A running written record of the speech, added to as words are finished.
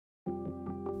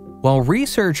While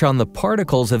research on the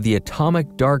particles of the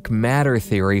atomic dark matter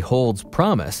theory holds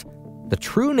promise, the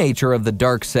true nature of the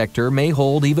dark sector may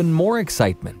hold even more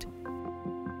excitement.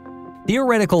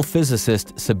 Theoretical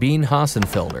physicist Sabine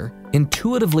Hossenfelder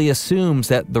intuitively assumes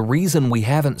that the reason we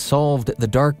haven't solved the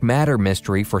dark matter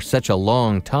mystery for such a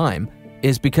long time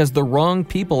is because the wrong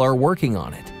people are working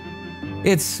on it.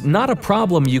 It's not a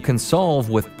problem you can solve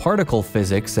with particle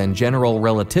physics and general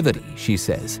relativity, she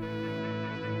says.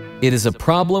 It is a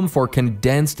problem for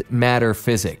condensed matter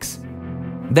physics.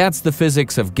 That's the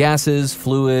physics of gases,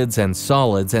 fluids, and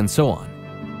solids, and so on.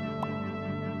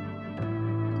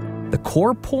 The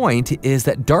core point is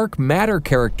that dark matter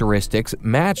characteristics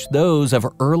match those of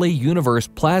early universe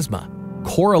plasma,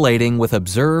 correlating with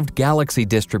observed galaxy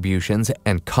distributions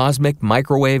and cosmic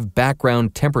microwave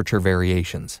background temperature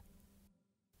variations.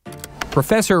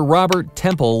 Professor Robert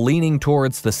Temple leaning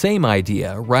towards the same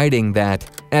idea, writing that,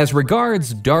 as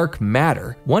regards dark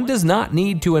matter, one does not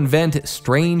need to invent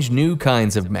strange new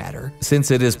kinds of matter, since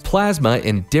it is plasma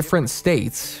in different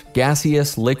states,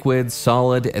 gaseous, liquid,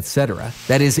 solid, etc.,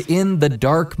 that is in the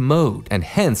dark mode and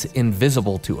hence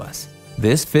invisible to us.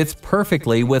 This fits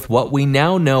perfectly with what we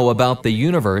now know about the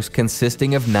universe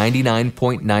consisting of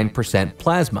 99.9%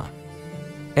 plasma.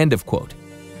 End of quote.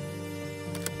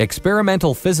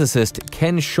 Experimental physicist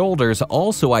Ken Shoulders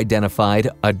also identified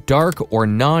a dark or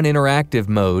non-interactive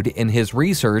mode in his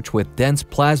research with dense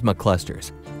plasma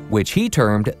clusters, which he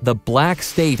termed the black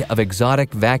state of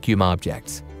exotic vacuum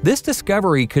objects. This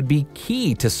discovery could be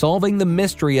key to solving the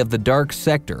mystery of the dark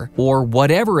sector, or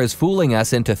whatever is fooling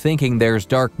us into thinking there's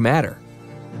dark matter.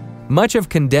 Much of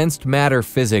condensed matter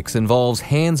physics involves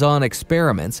hands-on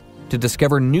experiments to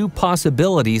discover new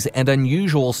possibilities and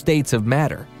unusual states of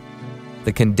matter.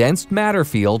 The condensed matter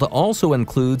field also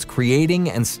includes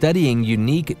creating and studying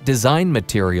unique design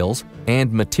materials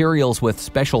and materials with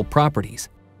special properties.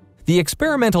 The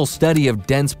experimental study of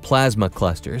dense plasma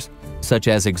clusters, such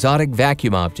as exotic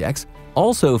vacuum objects,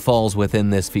 also falls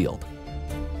within this field.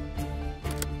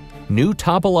 New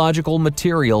topological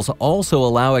materials also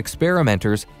allow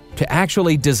experimenters to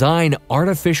actually design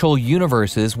artificial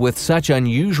universes with such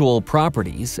unusual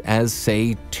properties as,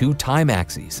 say, two time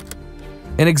axes.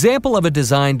 An example of a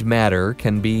designed matter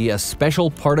can be a special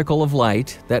particle of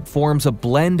light that forms a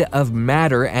blend of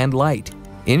matter and light.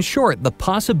 In short, the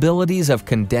possibilities of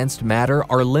condensed matter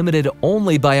are limited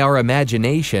only by our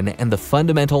imagination and the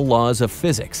fundamental laws of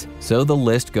physics, so the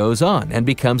list goes on and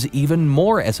becomes even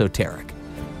more esoteric.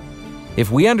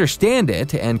 If we understand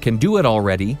it and can do it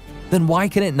already, then why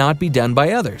can it not be done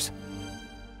by others?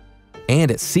 And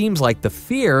it seems like the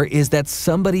fear is that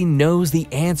somebody knows the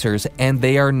answers and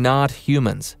they are not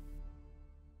humans.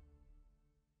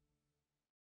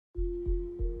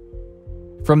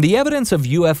 From the evidence of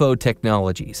UFO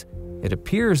technologies, it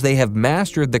appears they have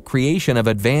mastered the creation of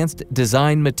advanced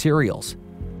design materials.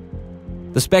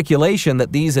 The speculation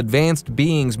that these advanced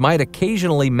beings might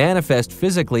occasionally manifest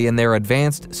physically in their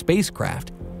advanced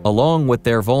spacecraft, along with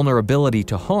their vulnerability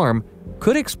to harm,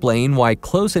 could explain why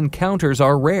close encounters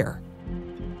are rare.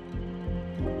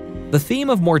 The theme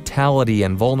of mortality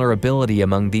and vulnerability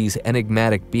among these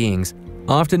enigmatic beings,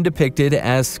 often depicted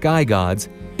as sky gods,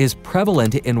 is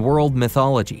prevalent in world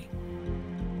mythology.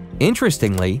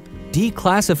 Interestingly,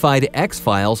 declassified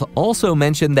X-Files also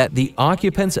mention that the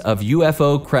occupants of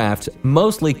UFO crafts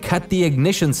mostly cut the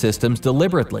ignition systems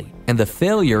deliberately, and the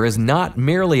failure is not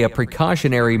merely a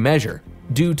precautionary measure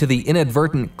due to the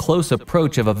inadvertent close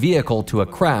approach of a vehicle to a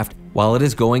craft while it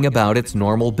is going about its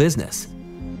normal business.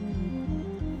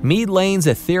 Mead Lane's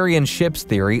Etherian ships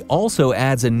theory also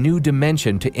adds a new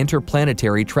dimension to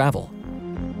interplanetary travel.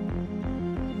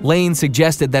 Lane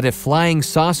suggested that if flying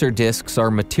saucer disks are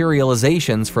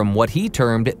materializations from what he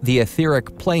termed the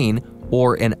etheric plane,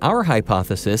 or in our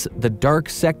hypothesis, the dark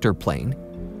sector plane,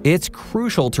 it's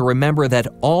crucial to remember that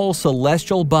all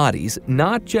celestial bodies,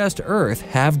 not just Earth,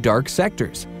 have dark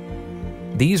sectors.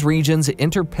 These regions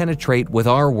interpenetrate with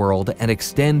our world and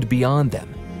extend beyond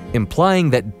them, implying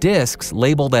that disks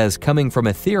labeled as coming from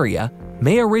Etheria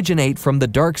may originate from the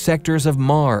dark sectors of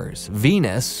Mars,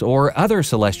 Venus, or other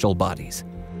celestial bodies.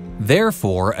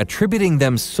 Therefore, attributing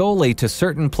them solely to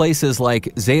certain places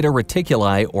like Zeta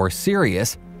Reticuli or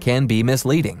Sirius can be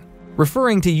misleading.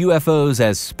 Referring to UFOs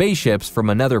as spaceships from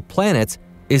another planet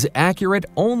is accurate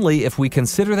only if we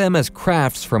consider them as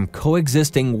crafts from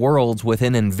coexisting worlds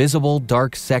within invisible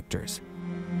dark sectors.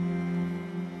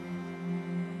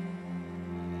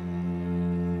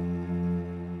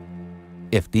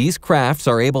 If these crafts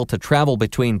are able to travel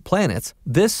between planets,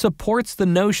 this supports the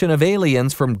notion of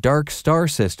aliens from dark star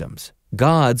systems,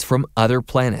 gods from other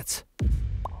planets.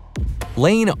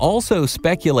 Lane also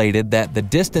speculated that the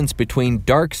distance between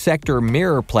dark sector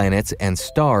mirror planets and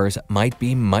stars might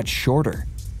be much shorter.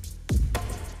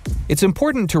 It's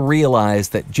important to realize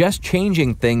that just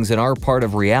changing things in our part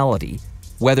of reality,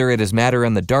 whether it is matter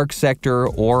in the dark sector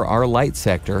or our light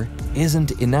sector,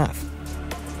 isn't enough.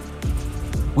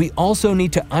 We also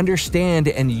need to understand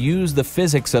and use the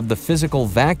physics of the physical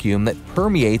vacuum that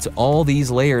permeates all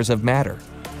these layers of matter.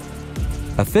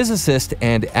 A physicist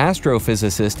and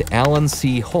astrophysicist, Alan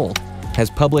C. Holt, has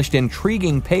published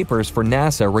intriguing papers for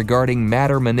NASA regarding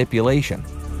matter manipulation,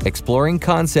 exploring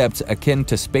concepts akin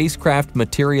to spacecraft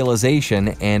materialization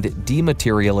and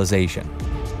dematerialization.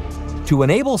 To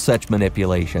enable such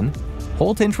manipulation,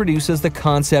 Holt introduces the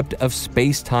concept of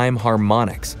space-time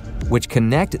harmonics, which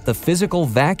connect the physical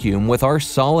vacuum with our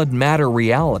solid matter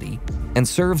reality and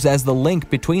serves as the link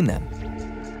between them.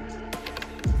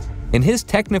 In his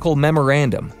technical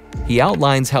memorandum, he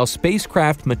outlines how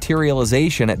spacecraft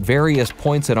materialization at various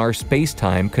points in our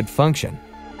space-time could function,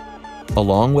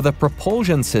 along with a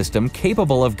propulsion system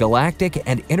capable of galactic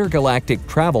and intergalactic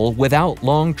travel without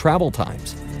long travel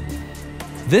times.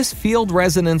 This field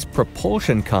resonance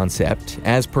propulsion concept,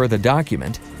 as per the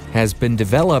document, has been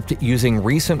developed using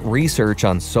recent research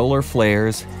on solar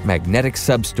flares, magnetic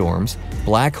substorms,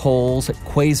 black holes,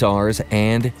 quasars,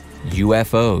 and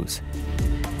UFOs.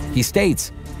 He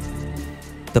states,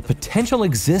 "The potential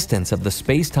existence of the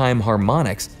space-time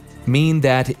harmonics mean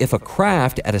that if a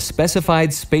craft at a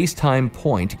specified space-time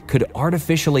point could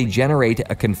artificially generate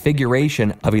a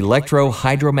configuration of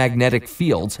electro-hydromagnetic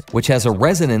fields which has a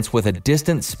resonance with a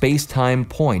distant space-time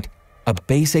point, a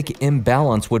basic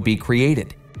imbalance would be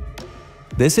created.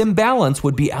 This imbalance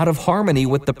would be out of harmony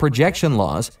with the projection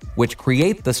laws, which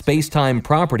create the space-time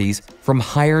properties from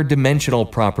higher dimensional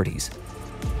properties.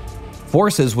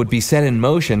 Forces would be set in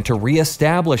motion to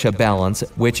re-establish a balance,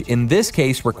 which in this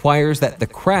case requires that the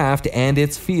craft and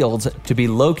its fields to be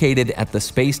located at the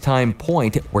space-time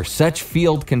point where such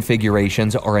field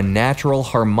configurations are a natural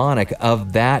harmonic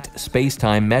of that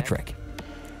space-time metric."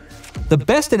 The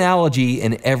best analogy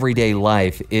in everyday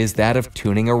life is that of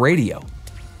tuning a radio.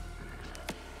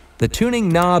 The tuning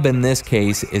knob in this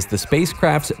case is the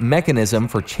spacecraft's mechanism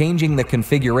for changing the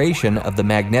configuration of the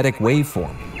magnetic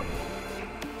waveform.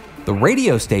 The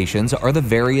radio stations are the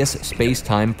various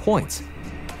space-time points.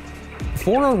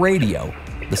 For a radio,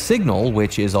 the signal,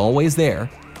 which is always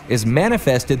there, is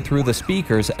manifested through the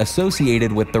speakers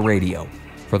associated with the radio.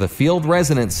 For the field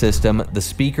resonance system, the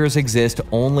speakers exist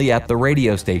only at the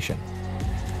radio station.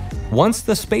 Once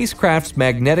the spacecraft's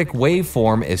magnetic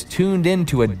waveform is tuned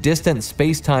into a distant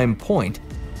space-time point,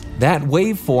 that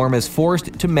waveform is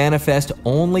forced to manifest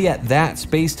only at that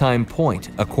space-time point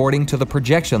according to the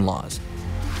projection laws.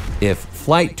 If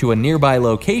flight to a nearby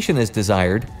location is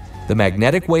desired, the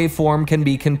magnetic waveform can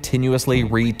be continuously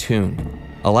retuned,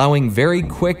 allowing very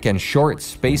quick and short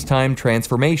space-time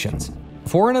transformations.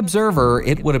 For an observer,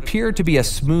 it would appear to be a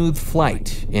smooth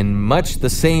flight, in much the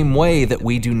same way that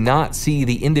we do not see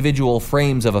the individual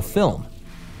frames of a film."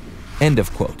 End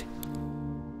of quote.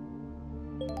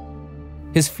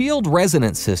 His field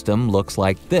resonance system looks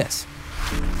like this.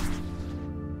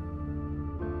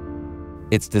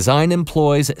 Its design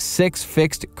employs 6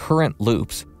 fixed current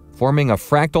loops, forming a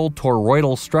fractal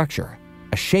toroidal structure,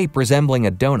 a shape resembling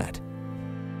a donut.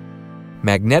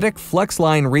 Magnetic flux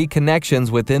line reconnections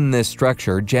within this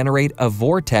structure generate a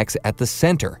vortex at the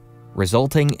center,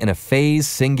 resulting in a phase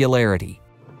singularity.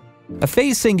 A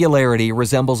phase singularity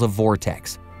resembles a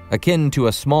vortex, akin to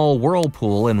a small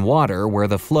whirlpool in water where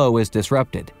the flow is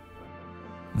disrupted.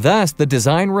 Thus, the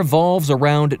design revolves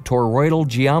around toroidal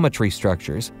geometry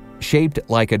structures, shaped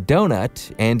like a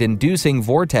donut and inducing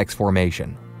vortex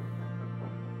formation.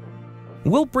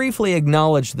 We'll briefly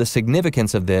acknowledge the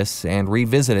significance of this and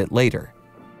revisit it later.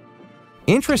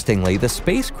 Interestingly, the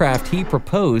spacecraft he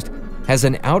proposed has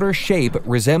an outer shape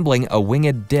resembling a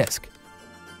winged disc.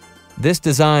 This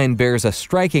design bears a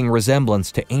striking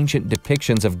resemblance to ancient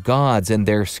depictions of gods and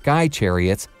their sky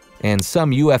chariots and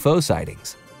some UFO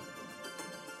sightings.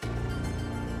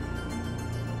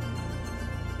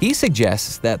 He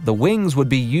suggests that the wings would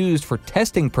be used for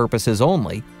testing purposes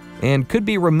only and could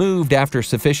be removed after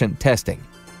sufficient testing.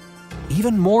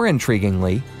 Even more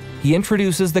intriguingly, he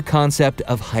introduces the concept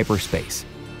of hyperspace.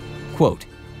 Quote,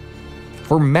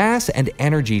 "For mass and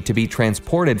energy to be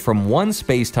transported from one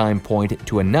space-time point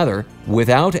to another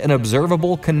without an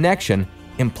observable connection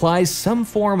implies some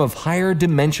form of higher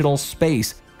dimensional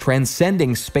space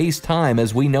transcending space-time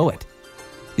as we know it.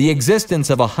 The existence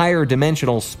of a higher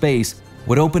dimensional space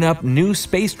would open up new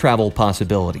space travel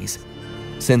possibilities,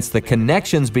 since the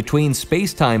connections between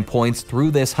space-time points through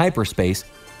this hyperspace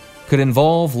could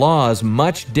involve laws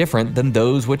much different than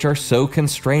those which are so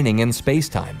constraining in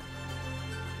spacetime.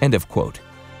 End of quote.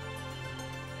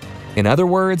 In other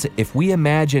words, if we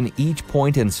imagine each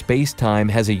point in spacetime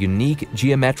has a unique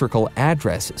geometrical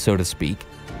address, so to speak,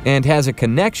 and has a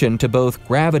connection to both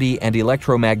gravity and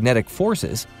electromagnetic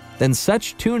forces, then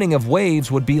such tuning of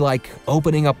waves would be like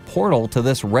opening a portal to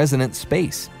this resonant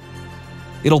space.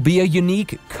 It'll be a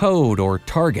unique code or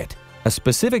target, a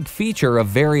specific feature of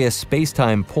various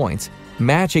spacetime points,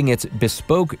 matching its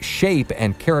bespoke shape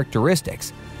and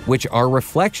characteristics, which are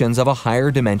reflections of a higher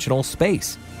dimensional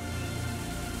space.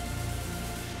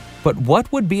 But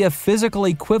what would be a physical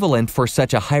equivalent for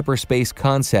such a hyperspace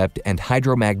concept and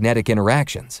hydromagnetic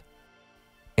interactions?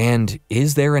 And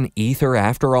is there an ether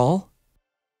after all?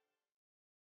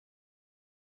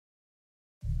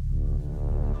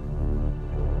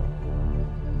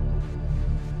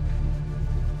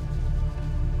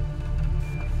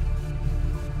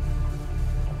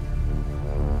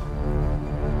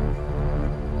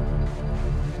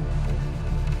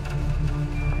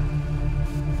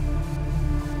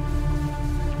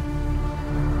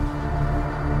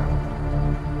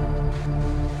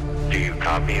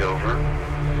 Copy over.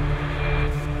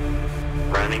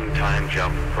 Running time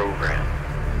jump program.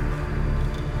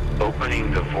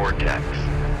 Opening the vortex.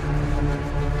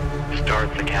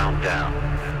 Start the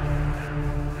countdown.